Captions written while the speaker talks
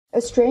A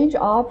strange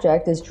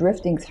object is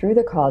drifting through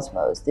the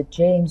cosmos. The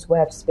James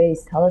Webb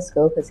Space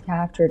Telescope has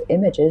captured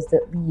images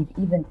that leave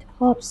even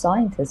top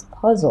scientists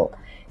puzzled.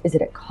 Is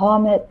it a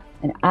comet,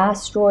 an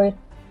asteroid,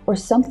 or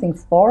something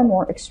far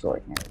more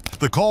extraordinary?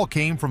 The call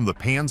came from the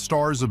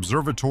Pan-STARRS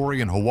Observatory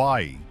in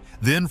Hawaii,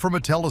 then from a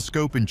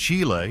telescope in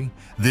Chile,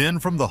 then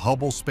from the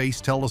Hubble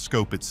Space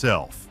Telescope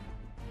itself.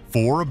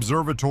 4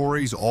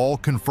 observatories all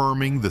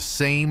confirming the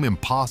same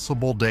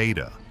impossible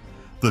data.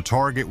 The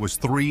target was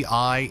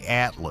 3I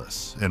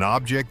Atlas, an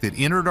object that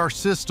entered our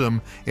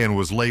system and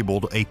was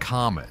labeled a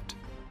comet.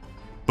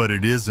 But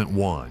it isn't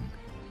one.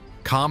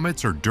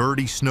 Comets are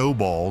dirty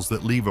snowballs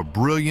that leave a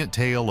brilliant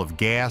tail of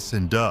gas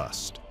and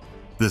dust.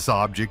 This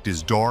object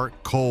is dark,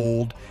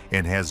 cold,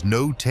 and has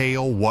no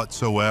tail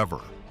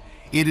whatsoever.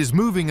 It is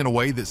moving in a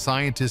way that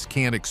scientists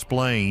can't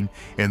explain,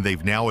 and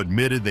they've now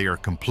admitted they are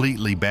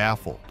completely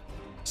baffled.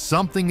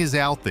 Something is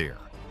out there,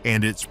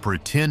 and it's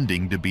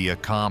pretending to be a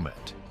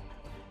comet.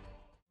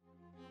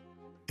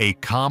 A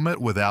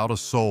comet without a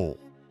soul.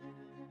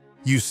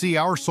 You see,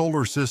 our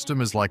solar system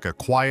is like a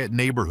quiet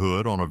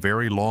neighborhood on a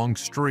very long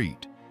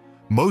street.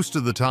 Most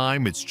of the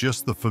time, it's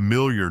just the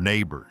familiar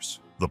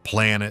neighbors, the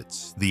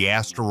planets, the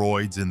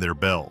asteroids in their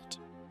belt.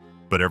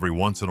 But every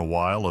once in a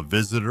while, a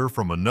visitor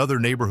from another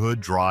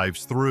neighborhood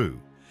drives through.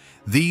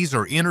 These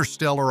are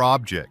interstellar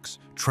objects,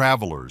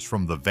 travelers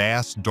from the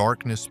vast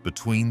darkness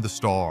between the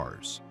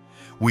stars.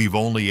 We've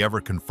only ever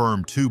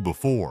confirmed 2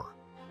 before.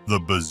 The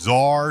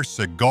bizarre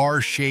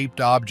cigar-shaped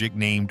object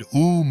named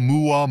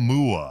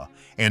Oumuamua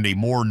and a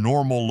more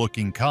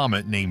normal-looking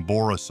comet named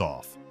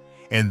Borisov.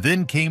 And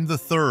then came the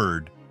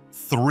third,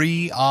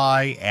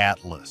 3I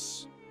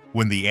Atlas.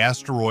 When the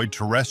asteroid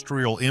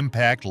terrestrial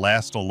impact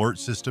last alert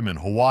system in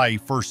Hawaii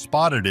first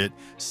spotted it,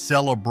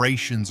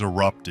 celebrations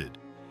erupted.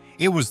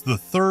 It was the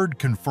third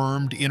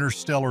confirmed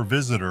interstellar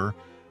visitor,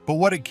 but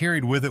what it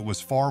carried with it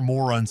was far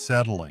more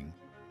unsettling.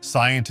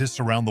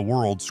 Scientists around the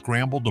world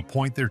scrambled to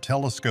point their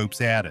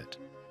telescopes at it.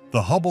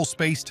 The Hubble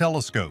Space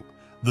Telescope,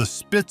 the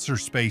Spitzer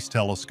Space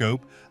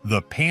Telescope,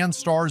 the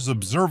Pan-STARRS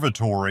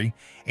Observatory,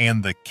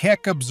 and the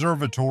Keck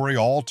Observatory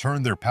all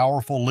turned their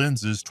powerful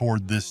lenses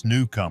toward this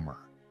newcomer.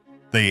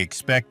 They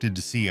expected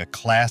to see a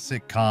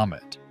classic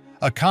comet.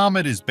 A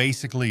comet is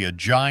basically a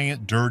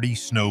giant, dirty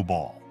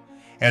snowball.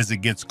 As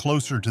it gets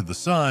closer to the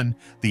sun,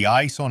 the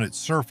ice on its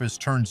surface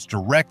turns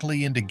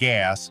directly into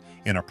gas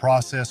in a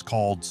process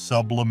called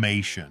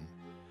sublimation.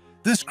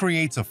 This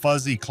creates a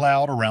fuzzy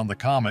cloud around the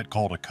comet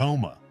called a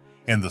coma,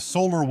 and the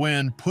solar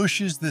wind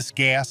pushes this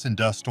gas and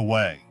dust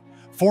away,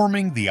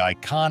 forming the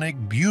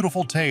iconic,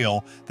 beautiful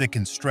tail that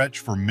can stretch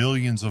for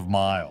millions of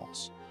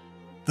miles.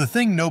 The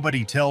thing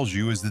nobody tells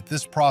you is that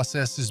this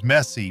process is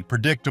messy,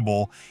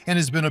 predictable, and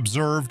has been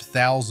observed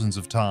thousands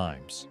of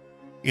times.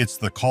 It's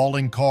the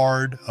calling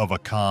card of a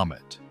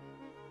comet.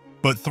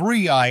 But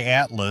 3I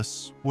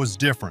Atlas was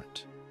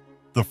different.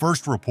 The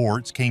first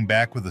reports came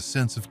back with a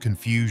sense of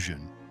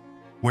confusion.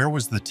 Where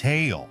was the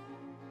tail?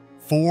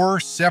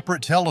 4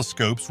 separate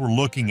telescopes were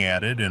looking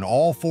at it, and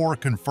all 4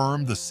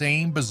 confirmed the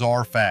same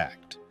bizarre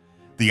fact.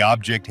 The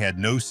object had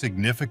no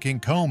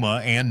significant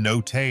coma and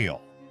no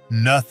tail.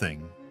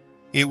 Nothing.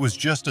 It was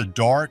just a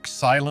dark,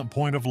 silent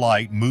point of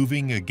light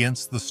moving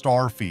against the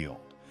star field.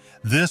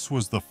 This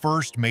was the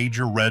first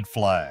major red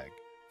flag.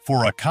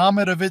 For a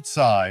comet of its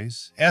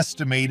size,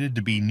 estimated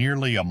to be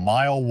nearly a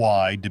mile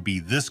wide, to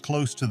be this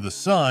close to the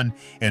sun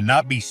and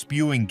not be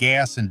spewing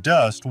gas and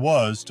dust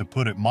was, to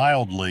put it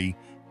mildly,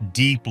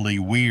 deeply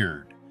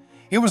weird.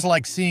 It was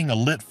like seeing a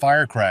lit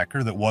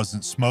firecracker that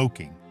wasn't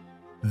smoking.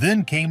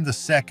 Then came the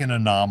second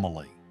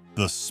anomaly.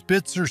 The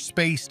Spitzer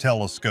Space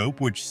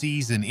Telescope, which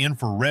sees in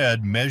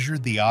infrared,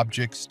 measured the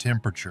object's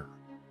temperature.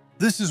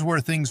 This is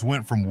where things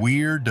went from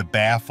weird to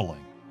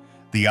baffling.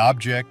 The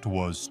object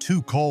was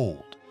too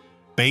cold.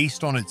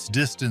 Based on its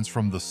distance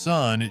from the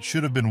sun, it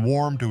should have been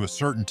warmed to a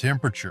certain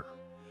temperature,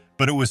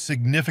 but it was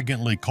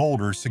significantly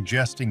colder,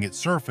 suggesting its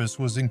surface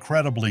was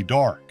incredibly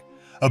dark,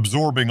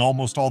 absorbing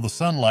almost all the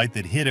sunlight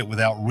that hit it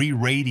without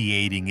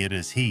re-radiating it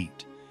as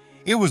heat.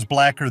 It was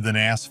blacker than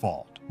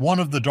asphalt, one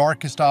of the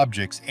darkest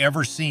objects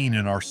ever seen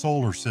in our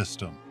solar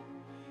system.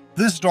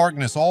 This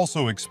darkness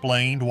also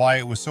explained why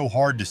it was so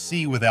hard to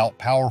see without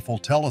powerful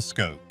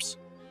telescopes.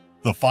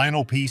 The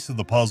final piece of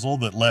the puzzle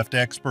that left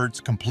experts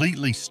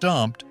completely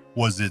stumped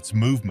was its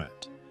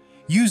movement.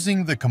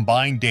 Using the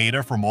combined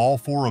data from all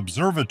 4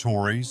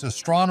 observatories,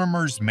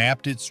 astronomers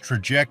mapped its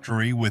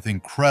trajectory with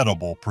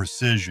incredible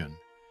precision.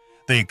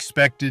 They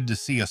expected to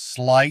see a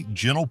slight,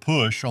 gentle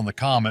push on the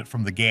comet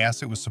from the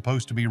gas it was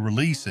supposed to be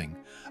releasing,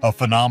 a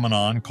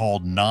phenomenon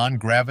called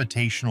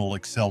non-gravitational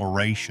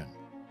acceleration.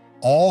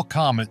 All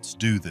comets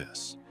do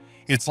this.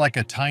 It's like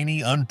a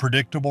tiny,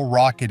 unpredictable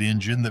rocket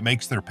engine that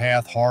makes their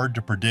path hard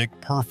to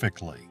predict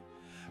perfectly.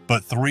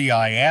 But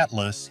 3I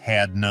Atlas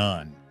had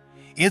none.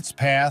 Its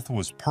path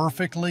was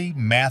perfectly,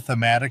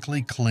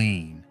 mathematically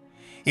clean.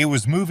 It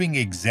was moving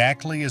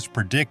exactly as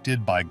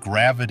predicted by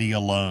gravity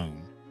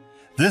alone.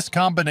 This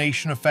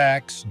combination of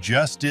facts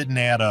just didn't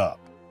add up.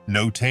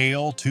 No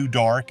tail, too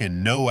dark,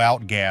 and no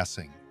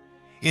outgassing.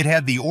 It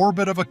had the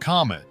orbit of a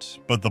comet,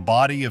 but the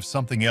body of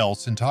something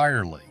else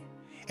entirely.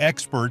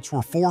 Experts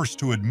were forced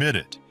to admit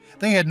it.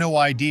 They had no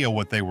idea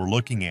what they were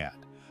looking at,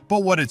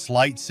 but what its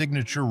light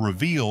signature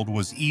revealed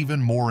was even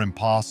more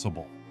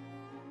impossible.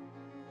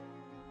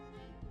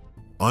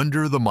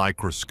 Under the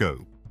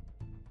microscope.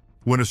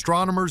 When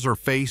astronomers are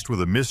faced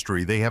with a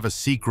mystery, they have a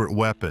secret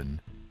weapon: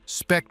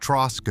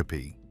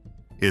 spectroscopy.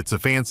 It's a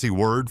fancy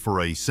word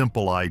for a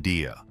simple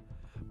idea.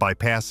 By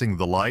passing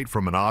the light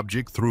from an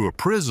object through a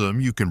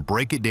prism, you can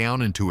break it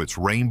down into its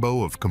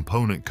rainbow of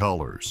component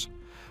colors.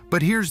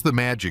 But here's the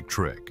magic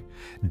trick.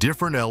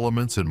 Different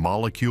elements and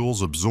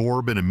molecules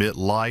absorb and emit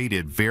light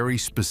at very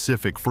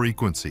specific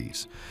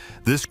frequencies.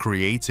 This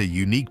creates a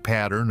unique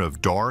pattern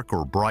of dark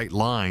or bright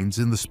lines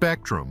in the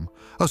spectrum,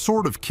 a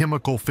sort of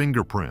chemical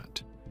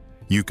fingerprint.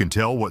 You can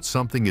tell what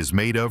something is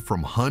made of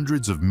from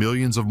hundreds of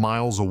millions of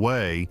miles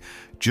away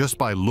just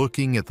by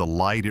looking at the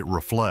light it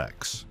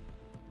reflects.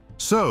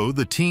 So,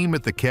 the team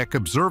at the Keck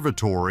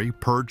Observatory,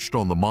 perched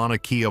on the Mauna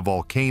Kea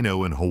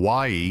volcano in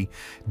Hawaii,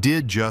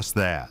 did just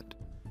that.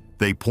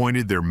 They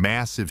pointed their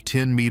massive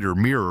 10-meter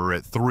mirror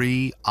at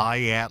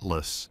 3I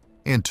Atlas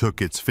and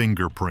took its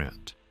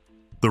fingerprint.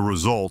 The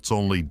results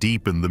only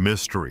deepened the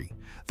mystery.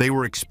 They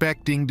were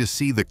expecting to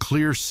see the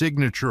clear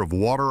signature of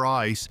water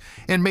ice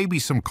and maybe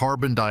some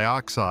carbon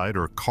dioxide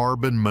or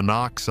carbon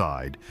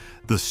monoxide,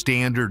 the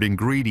standard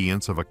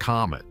ingredients of a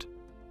comet.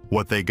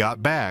 What they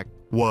got back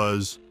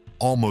was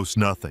almost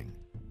nothing.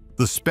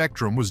 The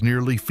spectrum was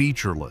nearly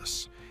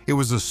featureless. It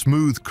was a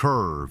smooth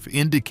curve,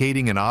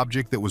 indicating an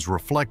object that was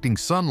reflecting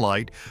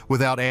sunlight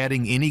without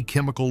adding any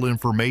chemical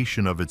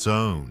information of its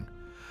own.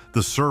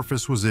 The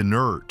surface was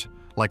inert,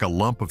 like a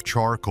lump of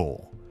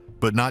charcoal,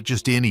 but not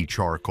just any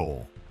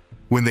charcoal.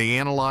 When they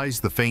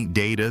analyzed the faint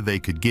data they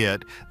could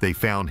get, they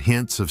found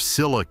hints of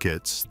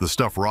silicates, the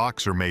stuff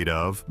rocks are made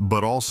of,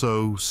 but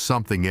also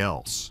something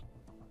else.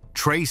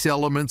 Trace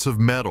elements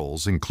of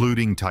metals,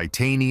 including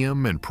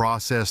titanium and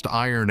processed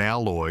iron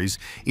alloys,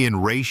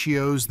 in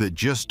ratios that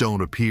just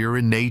don't appear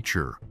in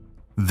nature.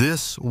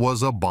 This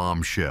was a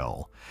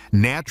bombshell.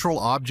 Natural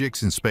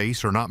objects in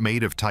space are not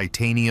made of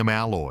titanium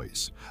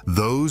alloys.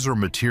 Those are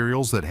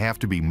materials that have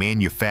to be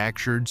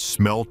manufactured,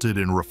 smelted,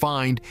 and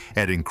refined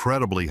at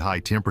incredibly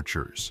high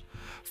temperatures.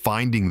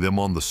 Finding them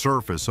on the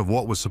surface of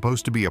what was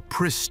supposed to be a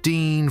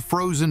pristine,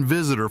 frozen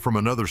visitor from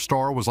another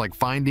star was like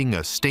finding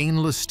a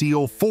stainless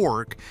steel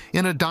fork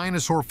in a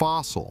dinosaur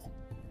fossil.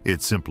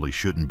 It simply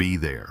shouldn't be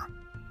there.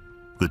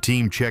 The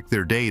team checked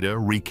their data,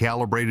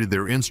 recalibrated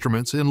their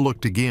instruments, and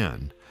looked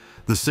again.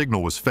 The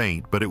signal was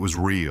faint, but it was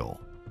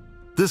real.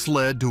 This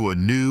led to a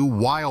new,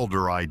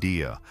 wilder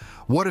idea.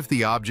 What if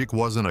the object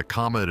wasn't a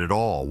comet at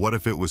all? What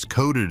if it was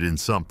coated in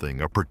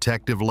something, a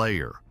protective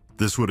layer?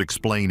 This would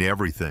explain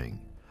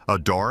everything. A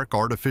dark,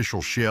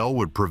 artificial shell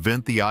would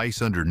prevent the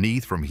ice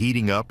underneath from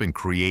heating up and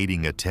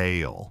creating a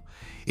tail.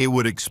 It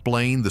would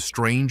explain the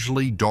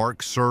strangely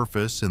dark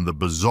surface and the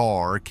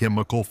bizarre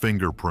chemical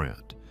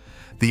fingerprint.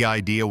 The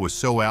idea was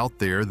so out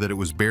there that it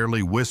was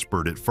barely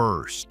whispered at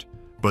first,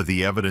 but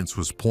the evidence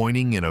was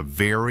pointing in a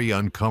very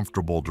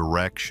uncomfortable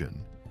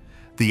direction.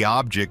 The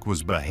object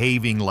was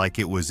behaving like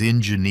it was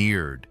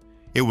engineered.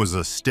 It was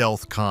a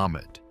stealth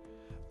comet.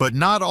 But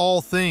not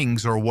all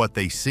things are what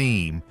they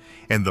seem,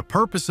 and the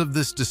purpose of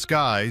this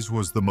disguise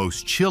was the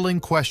most chilling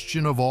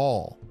question of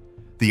all.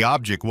 The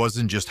object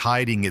wasn't just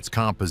hiding its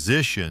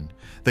composition.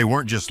 They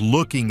weren't just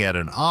looking at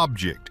an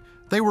object.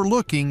 They were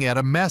looking at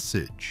a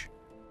message.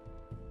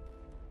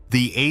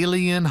 The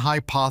alien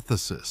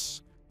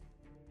hypothesis.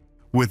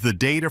 With the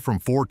data from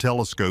 4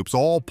 telescopes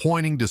all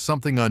pointing to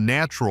something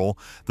unnatural,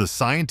 the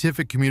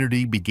scientific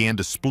community began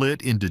to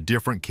split into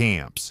different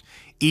camps,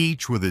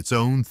 each with its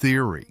own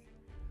theory.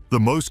 The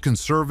most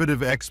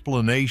conservative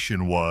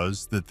explanation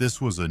was that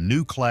this was a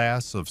new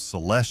class of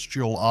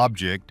celestial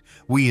object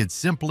we had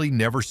simply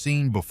never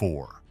seen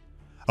before.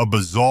 A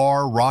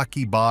bizarre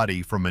rocky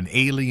body from an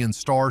alien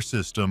star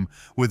system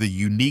with a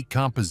unique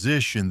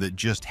composition that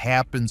just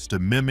happens to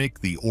mimic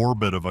the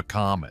orbit of a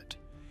comet.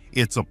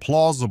 It's a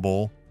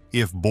plausible,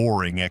 if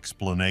boring,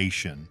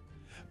 explanation.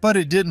 But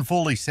it didn't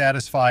fully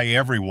satisfy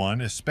everyone,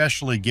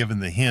 especially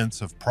given the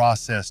hints of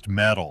processed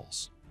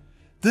metals.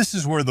 This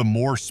is where the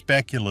more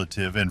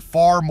speculative and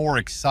far more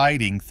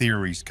exciting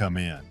theories come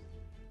in.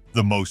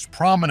 The most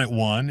prominent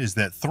one is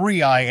that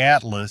 3I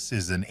Atlas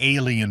is an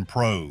alien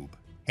probe,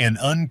 an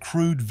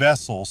uncrewed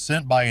vessel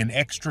sent by an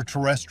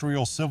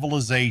extraterrestrial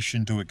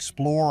civilization to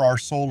explore our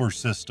solar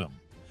system.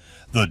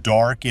 The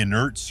dark,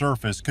 inert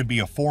surface could be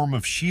a form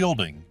of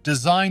shielding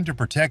designed to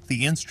protect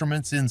the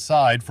instruments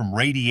inside from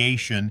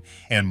radiation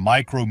and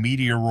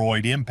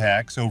micrometeoroid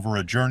impacts over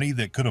a journey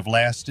that could have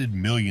lasted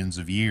millions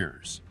of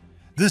years.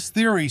 This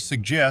theory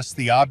suggests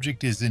the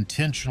object is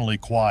intentionally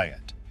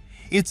quiet.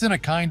 It's in a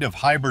kind of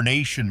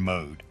hibernation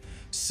mode,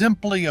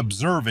 simply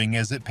observing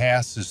as it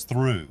passes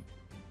through.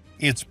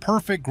 Its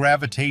perfect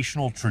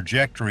gravitational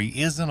trajectory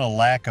isn't a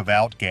lack of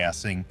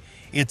outgassing,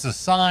 it's a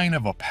sign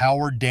of a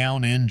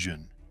powered-down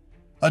engine.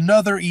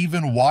 Another,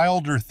 even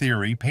wilder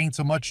theory paints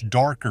a much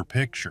darker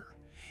picture.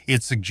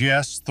 It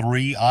suggests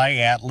 3I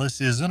Atlas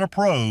isn't a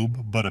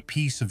probe, but a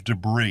piece of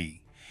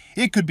debris.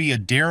 It could be a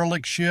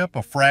derelict ship,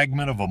 a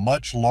fragment of a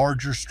much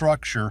larger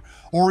structure,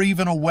 or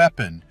even a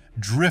weapon,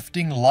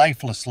 drifting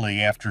lifelessly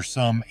after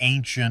some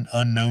ancient,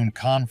 unknown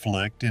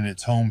conflict in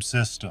its home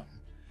system.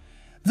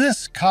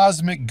 This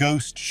cosmic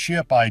ghost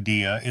ship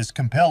idea is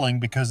compelling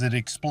because it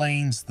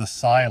explains the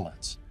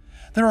silence.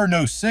 There are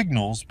no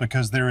signals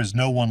because there is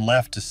no one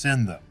left to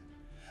send them.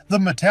 The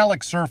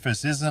metallic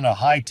surface isn't a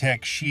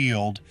high-tech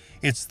shield,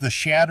 it's the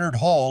shattered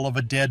hull of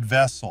a dead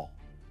vessel.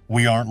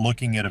 We aren't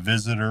looking at a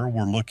visitor,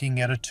 we're looking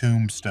at a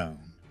tombstone.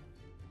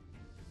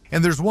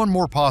 And there's one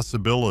more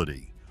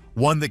possibility,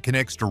 one that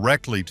connects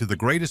directly to the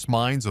greatest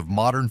minds of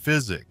modern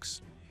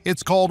physics.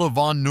 It's called a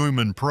von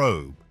Neumann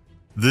probe.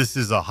 This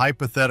is a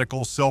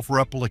hypothetical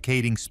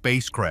self-replicating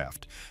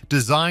spacecraft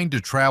designed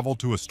to travel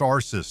to a star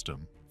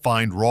system,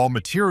 find raw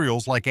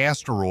materials like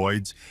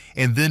asteroids,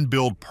 and then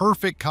build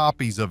perfect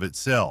copies of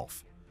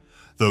itself.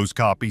 Those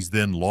copies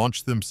then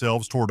launch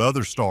themselves toward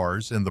other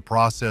stars and the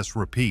process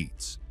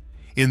repeats.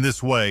 In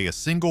this way, a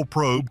single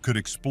probe could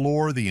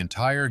explore the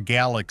entire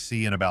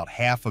galaxy in about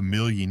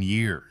 500,000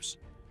 years.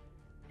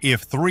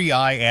 If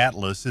 3I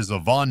Atlas is a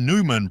von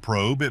Neumann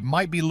probe, it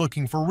might be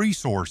looking for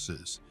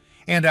resources.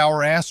 And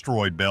our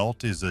asteroid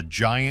belt is a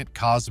giant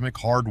cosmic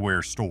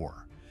hardware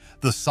store.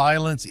 The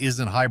silence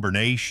isn't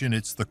hibernation,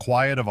 it's the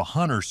quiet of a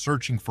hunter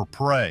searching for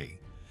prey.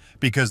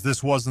 Because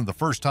this wasn't the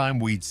first time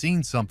we'd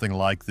seen something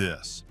like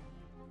this.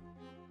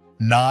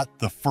 Not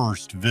the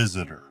first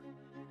visitor.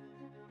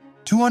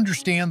 To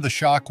understand the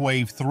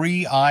shockwave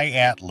 3I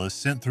Atlas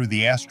sent through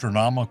the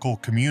astronomical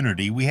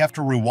community, we have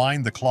to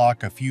rewind the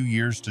clock a few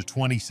years to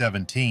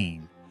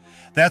 2017.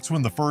 That's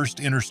when the first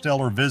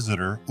interstellar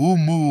visitor,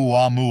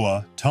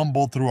 Oumuamua,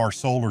 tumbled through our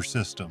solar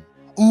system.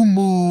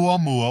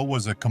 Oumuamua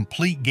was a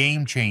complete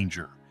game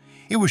changer.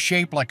 It was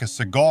shaped like a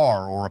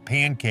cigar or a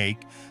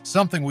pancake,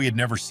 something we had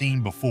never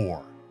seen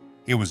before.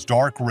 It was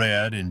dark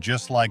red, and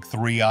just like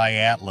 3I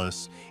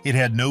Atlas, it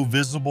had no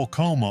visible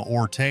coma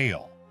or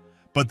tail.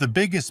 But the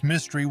biggest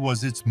mystery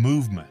was its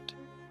movement.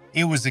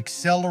 It was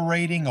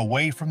accelerating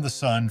away from the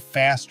sun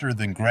faster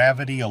than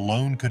gravity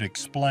alone could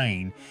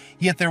explain,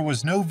 yet there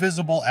was no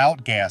visible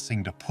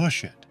outgassing to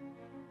push it.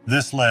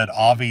 This led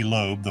Avi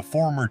Loeb, the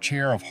former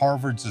chair of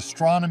Harvard's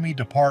astronomy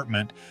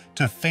department,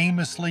 to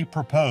famously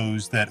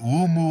propose that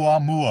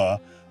Oumuamua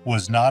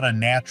was not a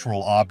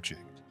natural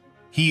object.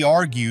 He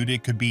argued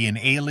it could be an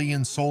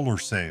alien solar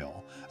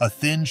sail, a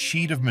thin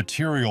sheet of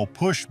material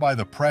pushed by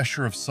the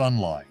pressure of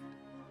sunlight.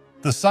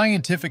 The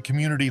scientific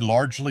community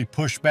largely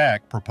pushed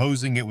back,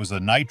 proposing it was a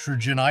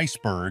nitrogen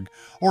iceberg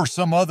or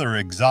some other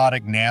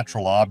exotic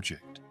natural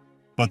object.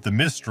 But the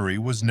mystery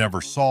was never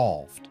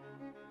solved.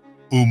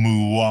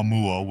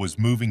 Oumuamua was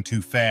moving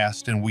too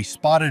fast, and we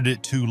spotted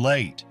it too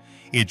late.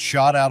 It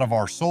shot out of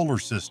our solar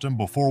system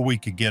before we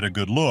could get a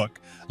good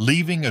look,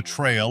 leaving a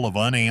trail of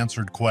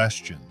unanswered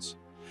questions.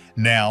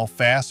 Now,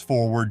 fast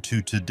forward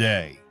to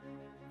today.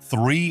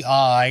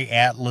 3I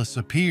Atlas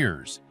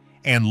appears,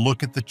 and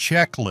look at the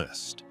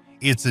checklist.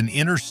 It's an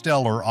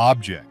interstellar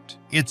object.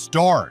 It's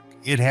dark.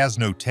 It has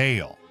no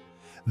tail.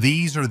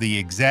 These are the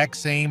exact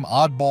same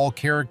oddball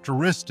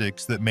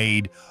characteristics that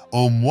made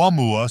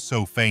Oumuamua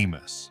so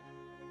famous.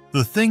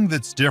 The thing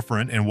that's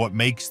different and what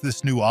makes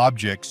this new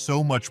object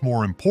so much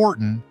more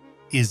important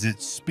is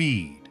its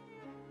speed.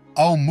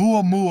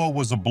 Oumuamua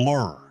was a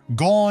blur,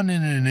 gone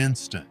in an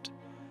instant.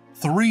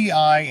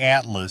 3I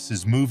Atlas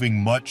is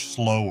moving much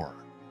slower.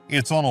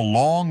 It's on a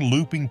long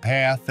looping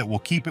path that will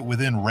keep it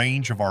within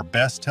range of our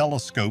best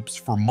telescopes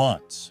for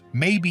months,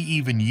 maybe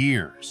even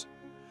years.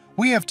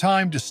 We have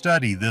time to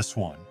study this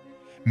one.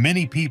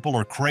 Many people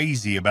are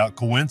crazy about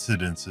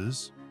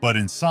coincidences, but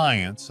in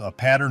science, a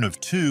pattern of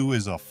two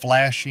is a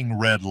flashing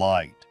red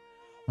light.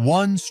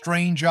 One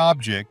strange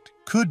object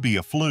could be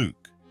a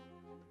fluke.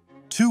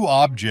 Two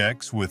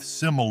objects with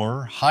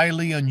similar,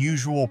 highly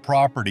unusual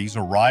properties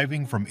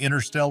arriving from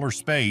interstellar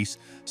space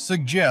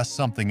suggests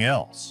something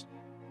else.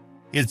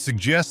 It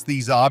suggests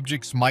these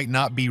objects might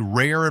not be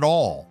rare at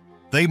all.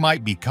 They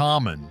might be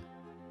common.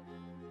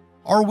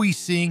 Are we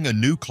seeing a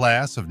new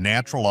class of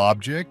natural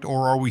object,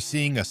 or are we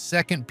seeing a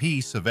second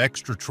piece of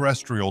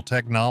extraterrestrial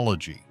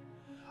technology?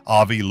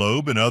 Avi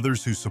Loeb and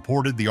others who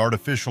supported the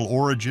artificial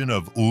origin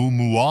of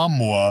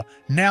Oumuamua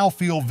now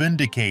feel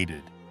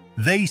vindicated.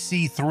 They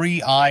see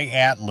 3I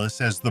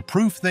Atlas as the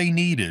proof they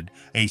needed,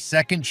 a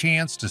second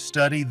chance to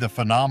study the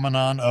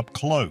phenomenon up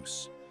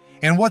close.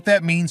 And what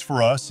that means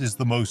for us is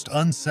the most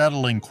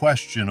unsettling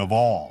question of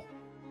all.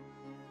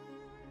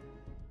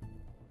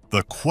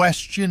 The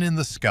question in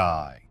the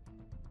sky.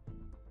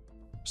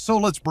 So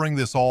let's bring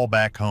this all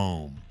back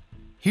home.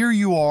 Here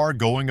you are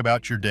going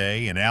about your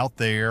day, and out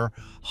there,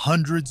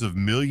 hundreds of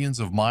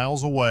millions of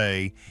miles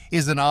away,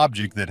 is an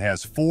object that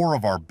has 4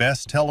 of our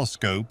best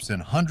telescopes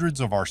and hundreds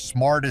of our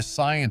smartest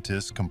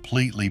scientists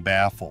completely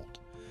baffled.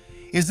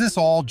 Is this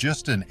all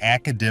just an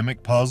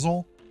academic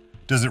puzzle?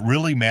 Does it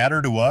really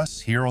matter to us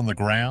here on the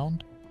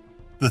ground?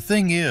 The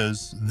thing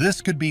is,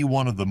 this could be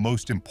one of the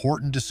most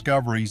important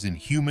discoveries in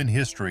human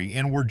history,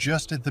 and we're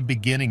just at the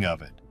beginning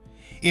of it.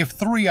 If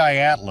 3i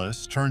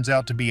Atlas turns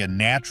out to be a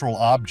natural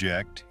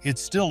object,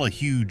 it's still a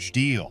huge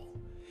deal.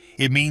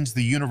 It means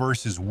the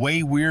universe is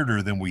way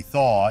weirder than we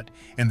thought,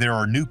 and there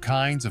are new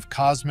kinds of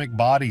cosmic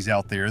bodies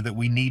out there that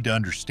we need to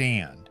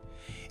understand.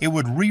 It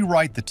would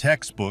rewrite the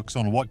textbooks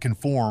on what can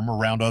form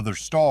around other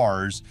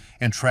stars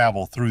and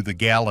travel through the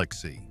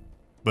galaxy.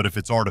 But if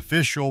it's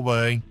artificial,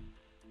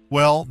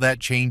 well, that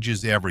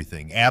changes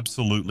everything,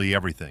 absolutely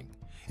everything.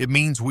 It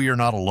means we are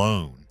not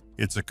alone.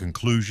 It's a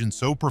conclusion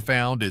so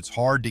profound it's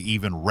hard to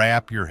even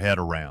wrap your head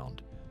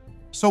around.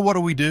 So what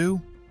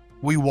do?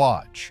 We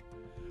watch.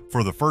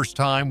 For the first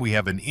time, we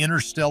have an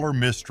interstellar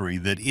mystery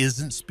that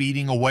isn't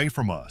speeding away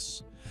from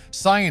us.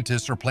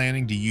 Scientists are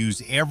planning to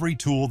use every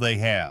tool they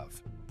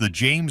have. The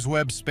James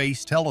Webb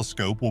Space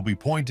Telescope will be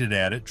pointed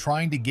at it,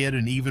 trying to get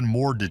an even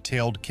more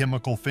detailed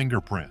chemical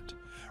fingerprint.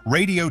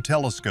 Radio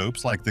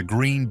telescopes like the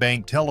Green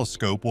Bank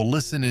Telescope will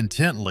listen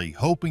intently,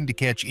 hoping to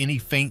catch any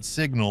faint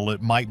signal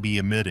it might be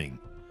emitting.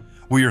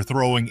 We are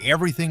throwing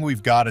everything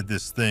we've got at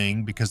this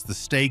thing because the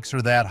stakes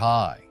are that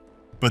high.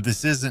 But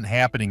this isn't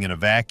happening in a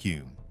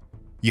vacuum.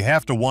 You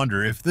have to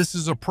wonder, if this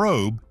is a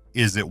probe,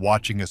 is it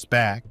watching us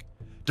back?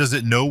 Does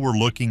it know we're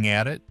looking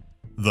at it?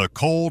 The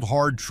cold,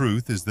 hard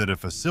truth is that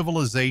if a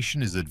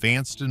civilization is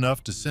advanced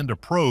enough to send a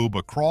probe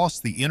across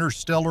the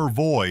interstellar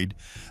void,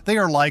 they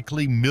are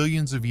likely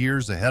millions of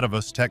years ahead of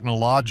us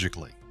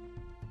technologically.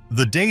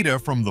 The data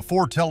from the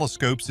 4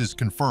 telescopes is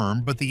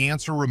confirmed, but the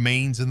answer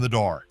remains in the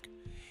dark.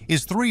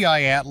 Is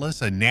 3i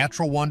Atlas a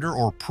natural wonder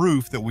or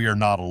proof that we are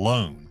not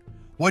alone?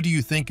 What do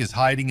you think is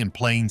hiding in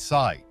plain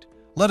sight?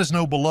 Let us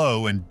know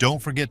below, and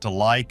don't forget to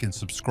like and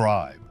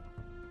subscribe.